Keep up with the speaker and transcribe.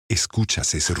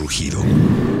¿Escuchas ese rugido?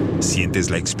 ¿Sientes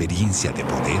la experiencia de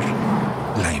poder?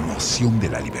 ¿La emoción de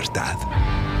la libertad?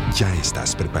 Ya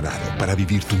estás preparado para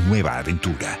vivir tu nueva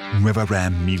aventura. Nueva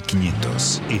Ram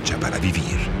 1500, hecha para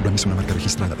vivir. Ram es una marca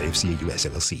registrada de FCA US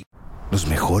LLC. Los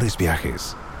mejores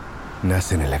viajes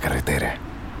nacen en la carretera.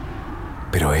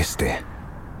 Pero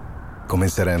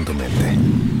comenzará en tu mente.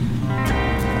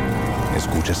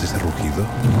 ¿Escuchas ese rugido?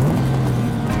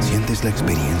 ¿Sientes la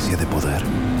experiencia de poder?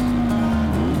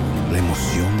 ¿La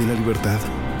emoción de la libertad?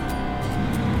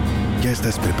 Ya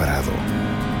estás preparado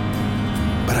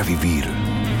para vivir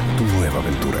tu nueva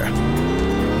aventura.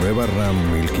 Nueva Ram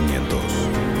 1500,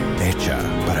 hecha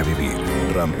para vivir.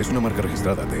 Ram es una marca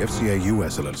registrada de FCA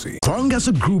US LLC. Strong as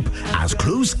a group, as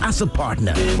close as a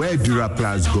partner. Where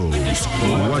Duraplast goes,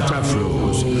 water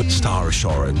flows. Star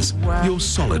Assurance, your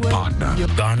solid partner.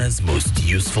 Ghana's most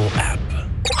useful app.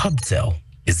 Hubtel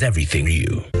is everything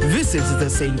you. Visit the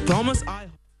St. Thomas I.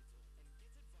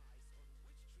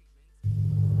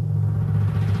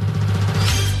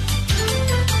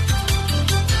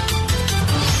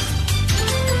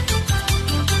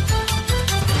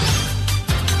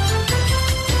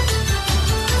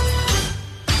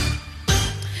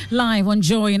 Live on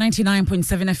Joy 99.7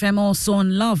 FM, also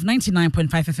on Love 99.5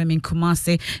 FM in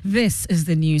Kumasi. This is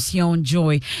the news here on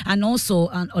Joy, and also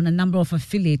on a number of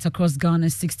affiliates across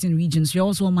Ghana's 16 regions. You're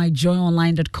also on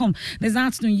myjoyonline.com. This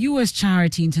afternoon, U.S.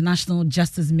 charity International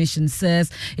Justice Mission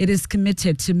says it is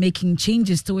committed to making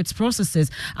changes to its processes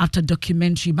after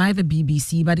documentary by the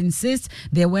BBC, but insists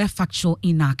there were factual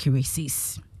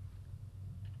inaccuracies.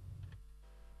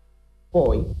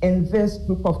 Boy in this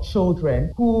group of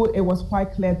children who it was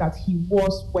quite clear that he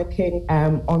was working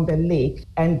on the lake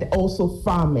and also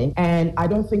farming. And I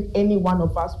don't think any one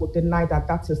of us would deny that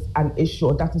that is an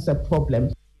issue, that is a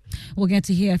problem. We'll get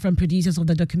to hear from producers of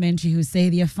the documentary who say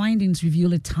their findings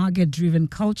reveal a target-driven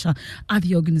culture at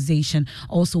the organization.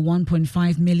 Also,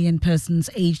 1.5 million persons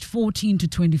aged 14 to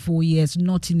 24 years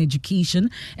not in education,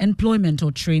 employment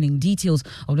or training. Details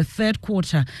of the third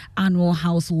quarter annual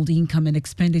household income and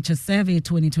expenditure survey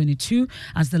 2022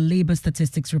 as the Labour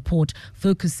Statistics Report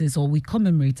focuses or we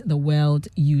commemorate the World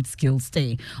Youth Skills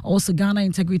Day. Also, Ghana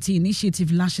Integrity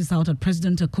Initiative lashes out at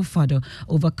President Akufo-Addo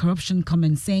over corruption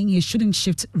comments, saying he shouldn't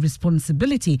shift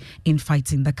responsibility in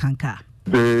fighting the canker.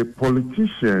 The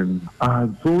politicians are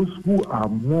those who are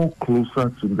more closer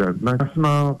to the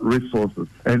national resources,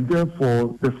 and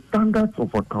therefore the standards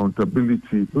of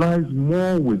accountability lies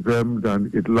more with them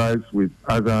than it lies with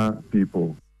other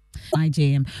people.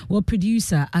 IJM, well,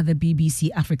 producer at the BBC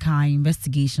Africa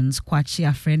Investigations, Kwachi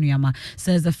Afrenuyama,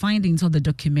 says the findings of the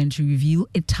documentary reveal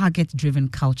a target-driven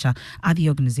culture at the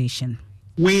organization.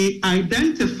 We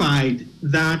identified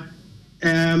that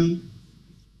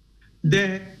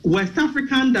the West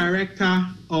African director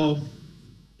of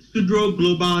Sudro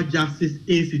Global Justice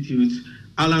Institute,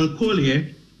 Alan Collier,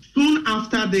 soon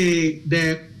after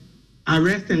the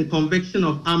arrest and conviction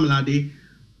of Amlade,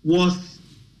 was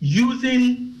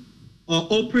using or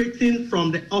operating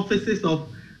from the offices of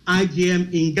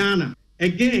IGM in Ghana.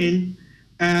 Again,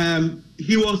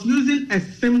 he was using a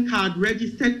SIM card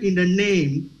registered in the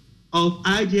name of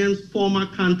IGM's former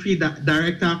country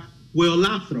director, Will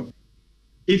Lathrop,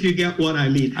 if you get what I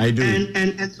mean. I do.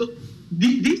 And so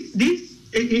this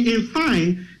in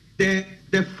fine,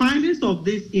 the findings of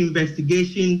this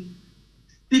investigation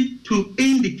seek to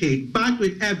indicate, back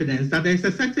with evidence, that there's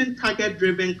a certain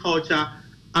target-driven culture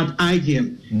at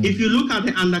IGM. If you look at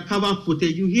the undercover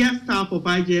footage, you hear staff of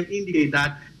IGM indicate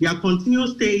that their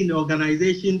continuous stay in the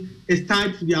organization is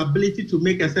tied to the ability to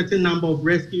make a certain number of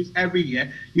rescues every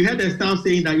year. You heard the staff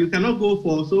saying that you cannot go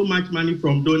for so much money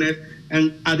from donors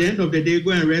and at the end of the day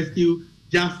go and rescue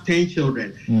just 10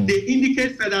 children. They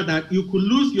indicate further that you could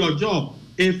lose your job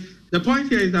if the point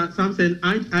here is that something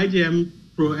IGM,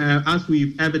 as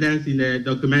we've evidenced in the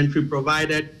documentary,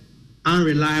 provided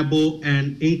unreliable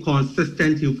and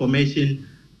inconsistent information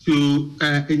to,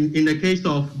 in the case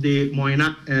of the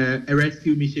Moina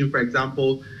rescue mission, for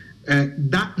example,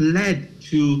 that led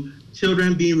to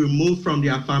children being removed from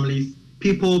their families,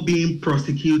 people being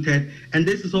prosecuted, and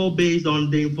this is all based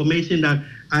on the information that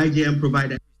IGM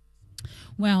provided.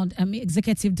 Well,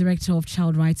 Executive Director of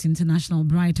Child Rights International,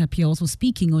 Bright Appiah, also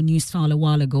speaking on Newsfile a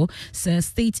while ago, says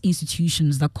state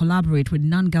institutions that collaborate with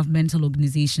non-governmental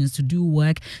organizations to do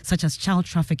work such as child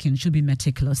trafficking should be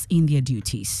meticulous in their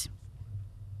duties.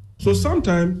 So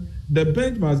sometimes the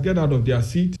bench must get out of their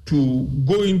seat to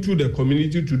go into the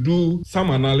community to do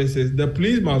some analysis. The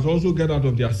police must also get out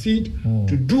of their seat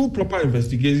to do proper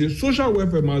investigation. Social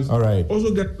welfare must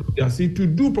also get out of their seat to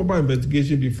do proper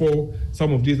investigation before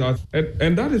some of these acts.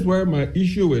 And that is where my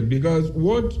issue is, because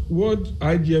what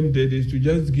IGM did is to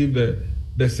just give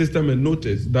the system a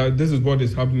notice that this is what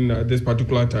is happening at this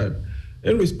particular time.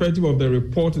 Irrespective of the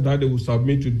report that they will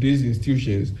submit to these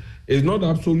institutions, it's not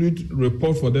absolute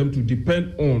report for them to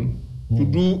depend on to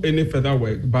do any further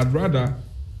work, but rather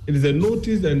it is a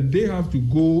notice and they have to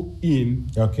go in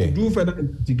to do further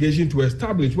investigation to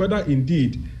establish whether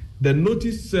indeed the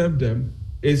notice served them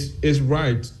is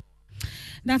right.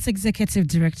 That's Executive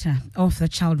Director of the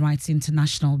Child Rights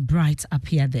International, Bright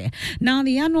Appiah there. Now,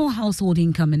 the annual Household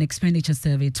Income and Expenditure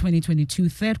Survey 2022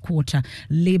 third quarter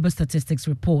labor statistics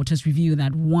report has revealed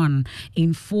that 1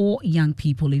 in 4 young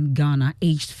people in Ghana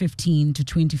aged 15 to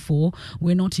 24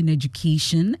 were not in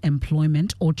education,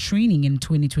 employment or training in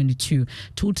 2022,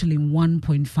 totaling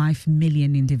 1.5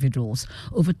 million individuals.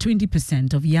 Over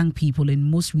 20% of young people in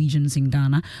most regions in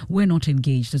Ghana were not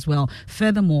engaged as well.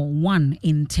 Furthermore, 1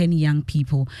 in 10 young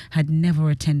people had never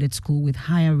attended school, with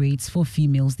higher rates for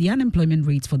females. The unemployment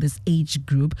rate for this age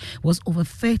group was over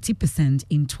 30%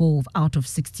 in 12 out of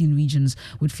 16 regions,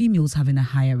 with females having a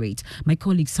higher rate. My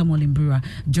colleague Samuel Mbura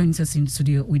joins us in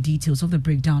studio with details of the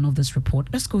breakdown of this report.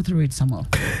 Let's go through it, Samuel.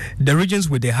 The regions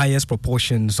with the highest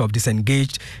proportions of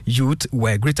disengaged youth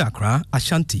were Greater Accra,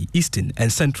 Ashanti, Eastern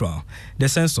and Central. The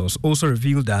census also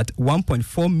revealed that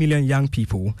 1.4 million young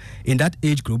people in that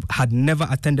age group had never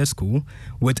attended school,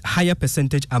 with higher percentage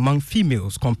among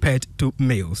females compared to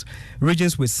males.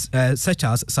 Regions with such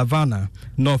as Savannah,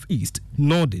 Northeast,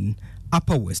 Northern,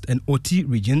 Upper West and OT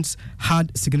regions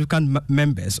had significant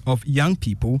members of young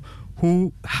people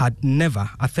who had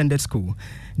never attended school.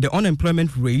 The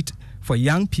unemployment rate for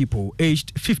young people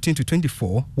aged 15 to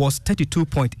 24 was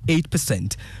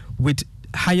 32.8%, with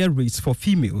higher rates for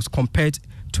females compared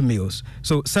to males.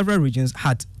 So several regions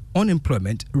had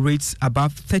unemployment rates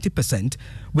above 30%,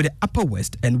 with the Upper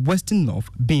West and Western North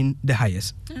being the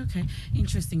highest. Okay,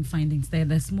 interesting findings there.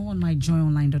 There's more on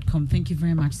myjoyonline.com. Thank you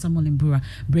very much, Samuel Mbura,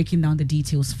 breaking down the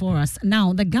details for us.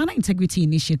 Now, the Ghana Integrity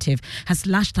Initiative has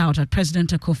lashed out at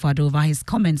President Akufo-Addo over his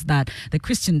comments that the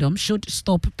Christendom should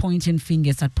stop pointing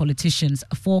fingers at politicians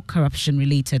for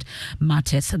corruption-related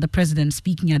matters. The president,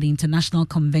 speaking at the International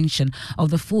Convention of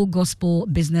the Full Gospel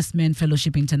Businessmen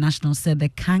Fellowship International, said the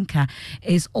canker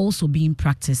is also being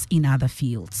practiced in other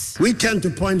fields. We tend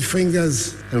to point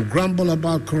fingers and grumble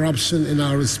about corruption in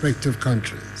our respective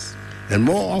countries. And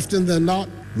more often than not,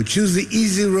 we choose the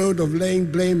easy road of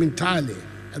laying blame entirely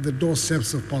at the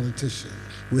doorsteps of politicians.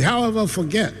 We, however,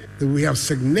 forget that we have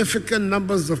significant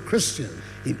numbers of Christians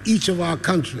in each of our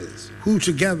countries who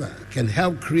together can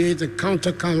help create a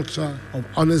counterculture of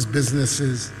honest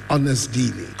businesses, honest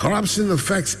dealing. Corruption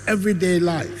affects everyday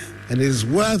life, and it is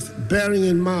worth bearing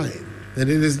in mind that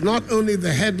it is not only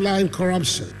the headline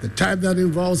corruption, the type that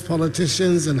involves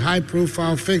politicians and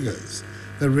high-profile figures,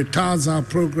 that retards our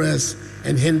progress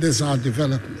and hinders our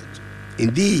development.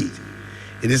 Indeed,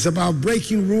 it is about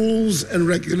breaking rules and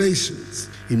regulations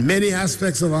in many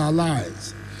aspects of our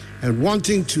lives and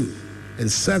wanting to and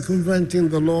circumventing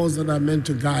the laws that are meant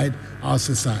to guide our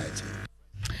society.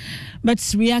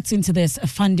 But reacting to this, a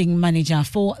funding manager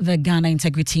for the Ghana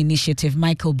Integrity Initiative,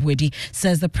 Michael Bwedi,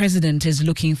 says the president is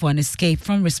looking for an escape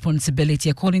from responsibility.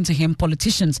 According to him,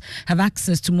 politicians have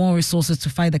access to more resources to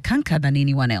fight the canker than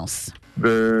anyone else.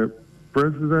 The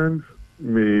president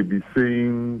may be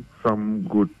saying some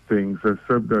good things,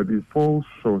 except that it falls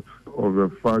short of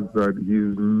the fact that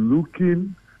he's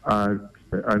looking at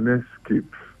an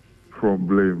escape from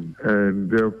blame,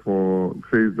 and therefore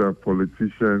says that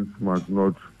politicians must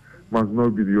not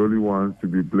be the only ones to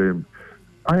be blamed.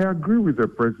 I agree with the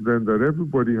president that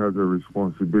everybody has a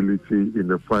responsibility in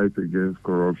the fight against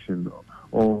corruption,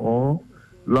 or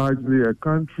largely a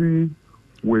country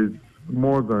with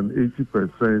more than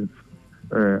 80%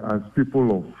 as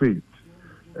people of faith.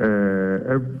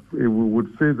 We would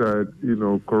say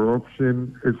that,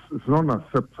 corruption, it's not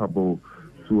acceptable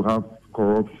to have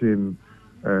corruption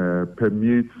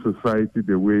permeate society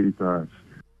the way it has.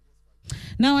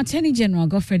 Now, Attorney General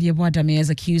Godfrey Yeboah-Dame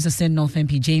has accused the Senate North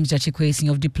MP James Gyakye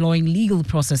of deploying legal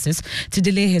processes to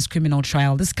delay his criminal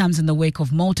trial. This comes in the wake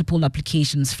of multiple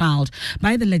applications filed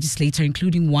by the legislator,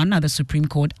 including one at the Supreme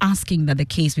Court, asking that the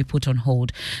case be put on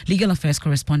hold. Legal Affairs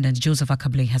correspondent Joseph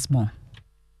Akable has more.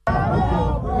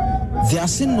 The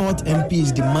Asin North MP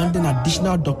is demanding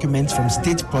additional documents from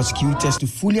state prosecutors to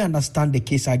fully understand the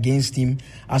case against him,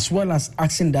 as well as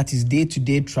asking that his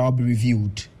day-to-day trial be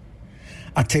reviewed.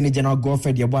 Attorney General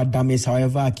Godfred Yeboah-Dame is,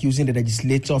 however, accusing the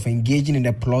legislature of engaging in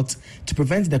a plot to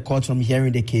prevent the court from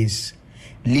hearing the case.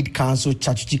 Lead counsel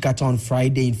Chachuchi Kata on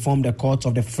Friday informed the court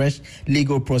of the fresh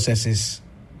legal processes.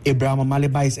 Abraham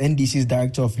Amaliba is NDC's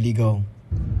Director of Legal.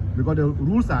 Because the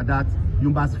rules are that you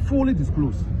must fully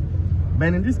disclose.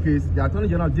 But in this case, the Attorney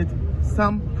General did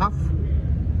some half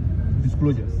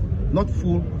disclosures, not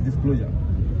full disclosure,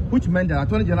 which meant that the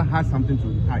Attorney General had something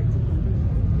to hide.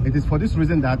 It is for this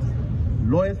reason that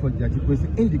lawyers for Judge Kwesi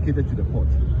indicated to the court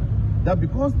that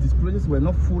because disclosures were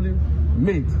not fully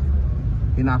made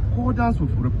in accordance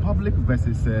with Republic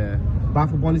versus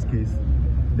Bafo-Bonny's case,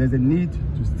 there's a need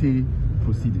to stay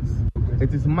proceedings.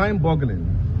 It is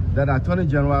mind-boggling that the Attorney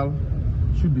General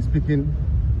should be speaking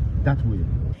that way.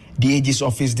 The AG's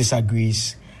office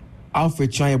disagrees.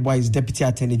 Alfred Chanyeboa is Deputy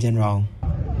Attorney General.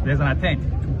 There's an attempt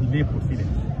to delay proceedings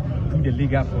through the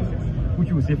legal process, which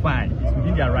you will say fine, it's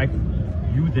within their right to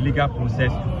use the legal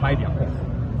process to fight their cause.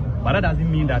 But that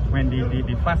doesn't mean that when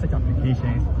they file such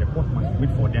applications, the court must wait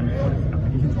for them for the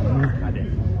application to move at the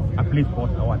appellate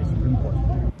court or at the Supreme Court.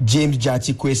 James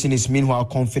Jati Kwesi is meanwhile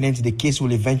confident the case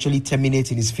will eventually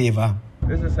terminate in his favor.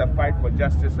 This is a fight for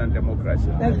justice and democracy.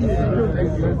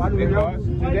 Because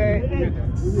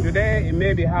today it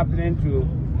may be happening to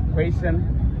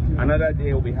Kwesi, another day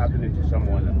it will be happening to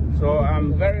someone else. So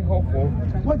I'm very hopeful.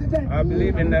 I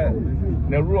believe in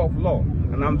the rule of law,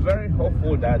 and I'm very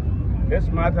hopeful that this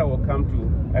matter will come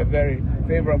to a very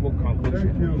favorable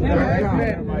conclusion.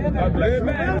 God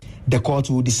bless. The court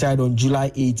will decide on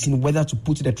July 18 whether to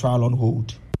put the trial on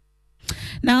hold.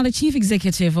 Now, the Chief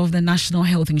Executive of the National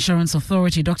Health Insurance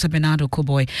Authority, Dr. Bernard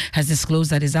Okoboy, has disclosed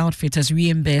that his outfit has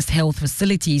reimbursed health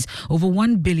facilities over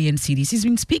 1 billion cedis. He's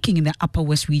been speaking in the Upper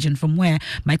West region, from where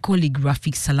my colleague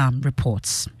Rafiq Salam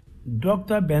reports.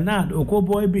 Dr. Bernard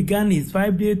Okoboy began his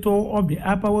 5-day tour of the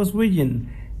Upper West region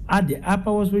at the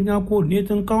Upper West Regional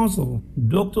Coordinating Council.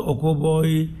 Dr.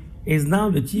 Okoboy is now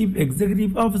the Chief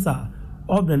Executive Officer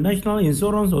of the National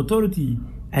Insurance Authority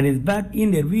and is back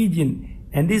in the region,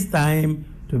 and this time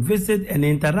to visit and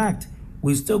interact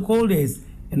with stakeholders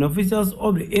and officials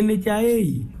of the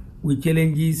NHIA with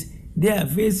challenges they are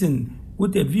facing,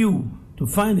 with a view to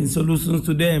finding solutions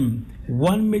to them.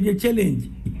 One major challenge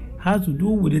has to do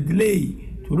with the delay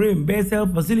to reimburse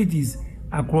health facilities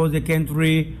across the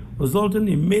country, resulting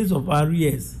in maze of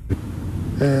arrears.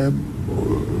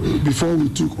 Before we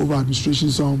took over administration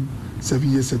some 7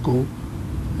 years ago,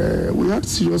 we had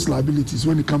serious liabilities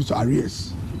when it comes to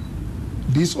arrears.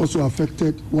 This also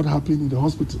affected what happened in the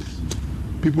hospitals.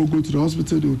 People go to the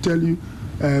hospital, they will tell you,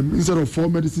 instead of 4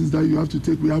 medicines that you have to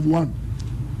take, we have 1.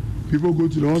 People go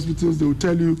to the hospitals, they will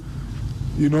tell you,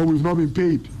 we've not been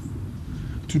paid.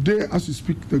 Today, as we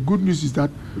speak, the good news is that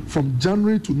from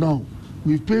January to now,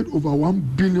 we've paid over 1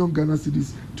 billion Ghana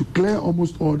cedis to clear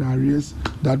almost all the arrears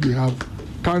that we have.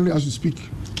 Currently, as we speak,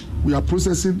 we are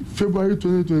processing February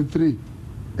 2023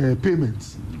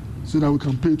 payments so that we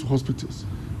can pay to hospitals.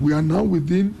 We are now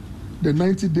within the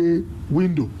 90-day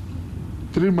window,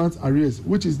 3 months arrears,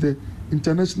 which is the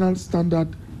international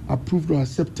standard approved or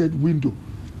accepted window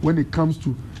when it comes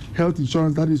to health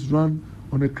insurance that is run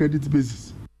on a credit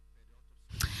basis.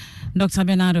 Dr.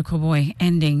 Bernard Okoboy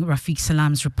ending Rafiq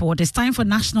Salam's report. It's time for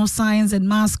National Science and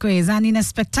Maths Quiz, and in a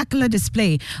spectacular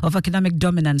display of academic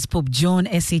dominance, Pope John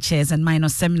SHS and Minor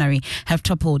Seminary have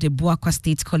toppled Ebuakwa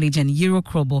State College and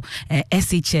Eurocrobo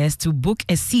SHS to book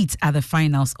a seat at the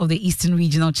finals of the Eastern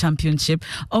Regional Championship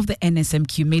of the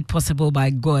NSMQ, made possible by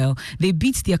GOIL. They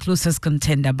beat their closest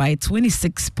contender by a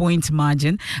 26-point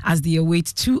margin as they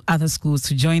await 2 other schools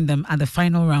to join them at the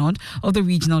final round of the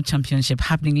Regional Championship,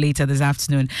 happening later this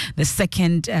afternoon. The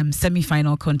second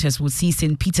semi-final contest will see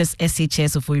St. Peter's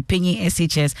SHS, Oforipenyi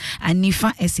SHS, and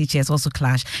Nifa SHS also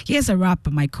clash. Here's a wrap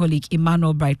by my colleague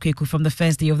Emmanuel Bright-Kweku from the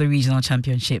first day of the Regional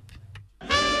Championship.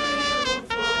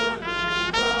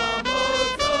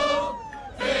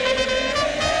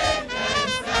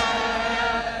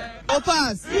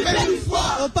 Opas!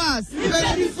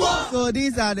 So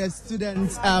these are the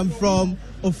students from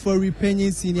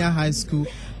Oforipenyi Senior High School,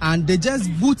 and they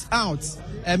just boot out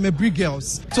Mabry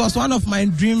Girls. It was one of my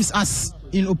dreams as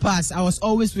in Opas. I was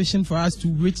always wishing for us to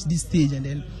reach this stage, and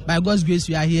then by God's grace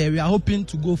we are here. We are hoping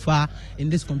to go far in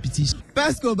this competition.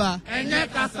 Pescoba!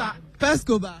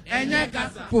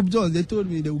 Pope John, they told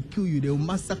me they will kill you, they will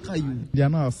massacre you. They are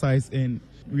not our size, and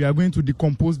we are going to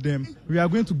decompose them. We are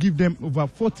going to give them over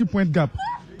 40-point gap.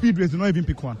 Speedways do not even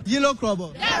pick one. Yellow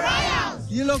Crobble.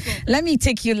 Let me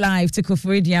take you live to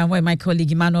Koforidia, where my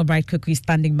colleague Emmanuel Bright-Kweku is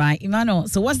standing by. Emmanuel,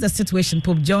 so what's the situation?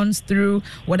 Pope John's through.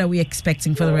 What are we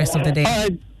expecting for the rest of the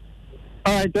day?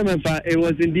 All right, Emefa, it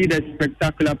was indeed a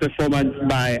spectacular performance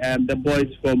by the boys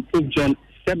from Pope John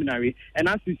Seminary. And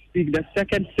as we speak, the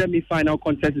second semi-final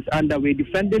contest is underway.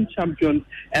 Defending champions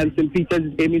St. Peter's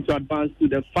is aiming to advance to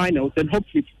the finals and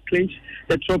hopefully clinch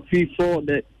the trophy for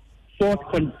the fourth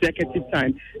consecutive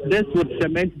time. This would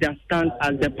cement their stance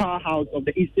as the powerhouse of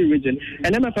the Eastern region.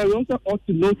 And MFI, we also ought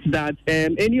to note that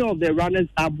any of the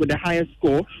runners-up with the highest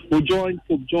score will join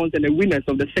Pope John's and the winners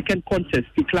of the second contest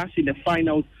to clash in the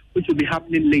finals, which will be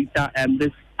happening later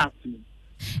this afternoon.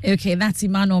 Okay, that's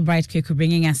Emmanuel Bright-Keku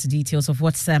bringing us the details of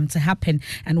what's to happen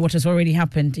and what has already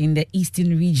happened in the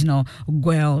Eastern Regional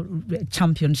Girl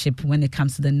Championship when it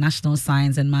comes to the National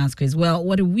Science and Maths Quiz. Well,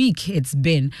 what a week it's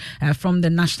been from the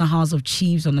National House of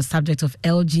Chiefs on the subject of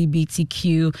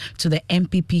LGBTQ to the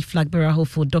MPP flag bearer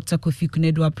hopeful Dr. Kofi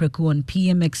Konadu-Apreku on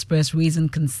PM Express raising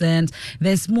concerns.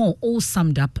 There's more, all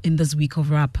summed up in this week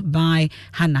of Wrap by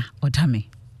Hannah Odame.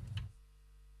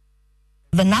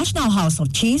 The National House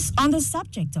of Chiefs on the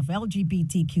subject of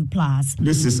LGBTQ+.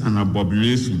 This is an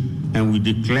abomination, and we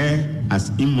declare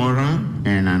as immoral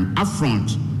and an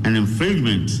affront and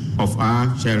infringement of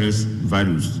our cherished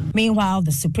values. Meanwhile,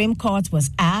 the Supreme Court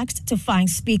was asked to find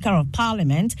Speaker of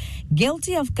Parliament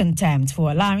guilty of contempt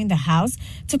for allowing the House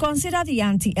to consider the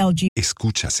anti-LGBT.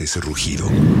 Escuchas ese rugido.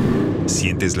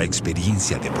 Sientes la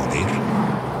experiencia de poder,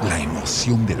 la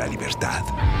emoción de la libertad.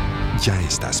 Ya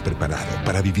estás preparado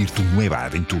para vivir tu nueva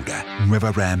aventura.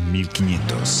 Nueva Ram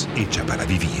 1500, hecha para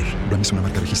vivir. Ram es una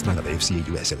marca registrada de FCA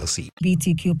US LLC.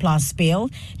 LGBTQ+ bill,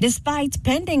 despite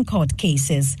pending court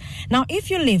cases. Now,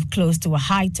 if you live close to a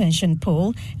high-tension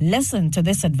pole, listen to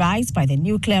this advice by the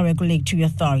Nuclear Regulatory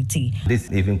Authority.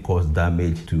 This even cause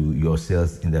damage to your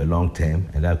cells in the long term,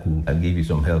 and that could give you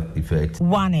some health effects.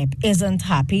 WANEP isn't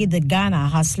happy that Ghana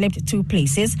has slipped 2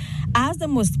 places as the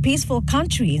most peaceful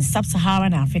country in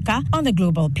sub-Saharan Africa on the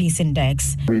Global Peace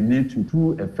Index. We need to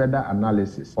do a further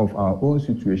analysis of our own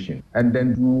situation and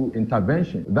then do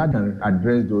intervention that can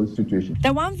address those situations.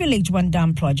 The One Village, One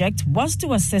Dam project was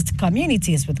to assist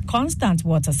communities with constant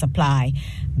water supply.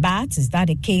 But is that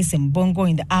the case in Bongo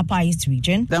in the Upper East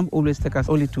region? Dam always take us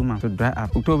only 2 months to dry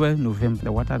up. October, November,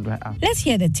 the water dry up. Let's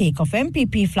hear the take of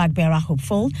MPP flag bearer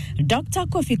hopeful Dr.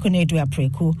 Kofi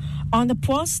Konadu-Apreku on the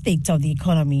poor state of the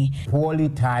economy. Poorly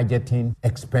targeting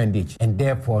expenditure and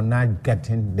therefore not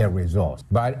getting the results.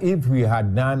 But if we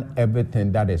had done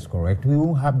everything that is correct, we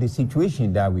won't have the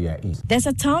situation that we are in. There's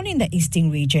a town in the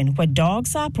Eastern region where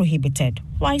dogs are prohibited.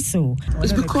 Why so?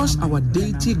 It's because our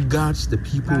deity guards the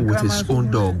people with his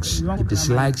own dogs. He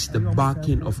dislikes the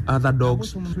barking of other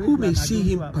dogs who may see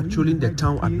him patrolling the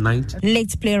town at night.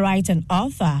 Late playwright and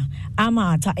author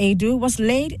Ama Ata Edu was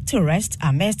laid to rest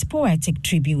amidst poetic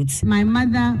tributes. My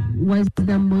mother was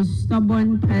the most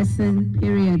stubborn person,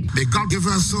 period. May God give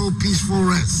her soul peaceful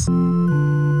rest.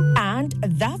 And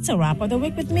that's a wrap of the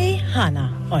week with me,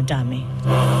 Hannah Odame.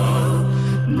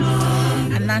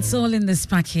 And that's all in this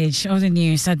package of the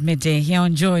news at midday here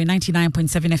on Joy 99.7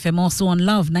 FM, also on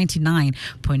Love 99.5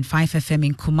 FM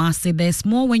in Kumasi. There's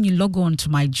more when you log on to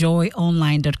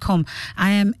myjoyonline.com.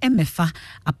 I am Emefa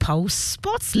Apau.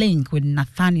 Sports Link with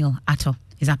Nathaniel Atto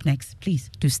is up next. Please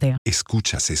do stay on.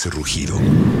 Escuchas ese rugido.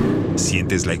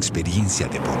 Sientes la experiencia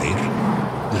de poder,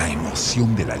 la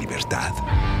emoción de la libertad.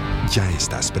 Ya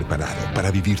estás preparado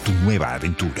para vivir tu nueva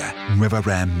aventura. Nueva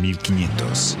Ram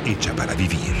 1500, hecha para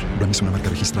vivir. Ram es una marca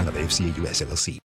registrada de FCA US LLC.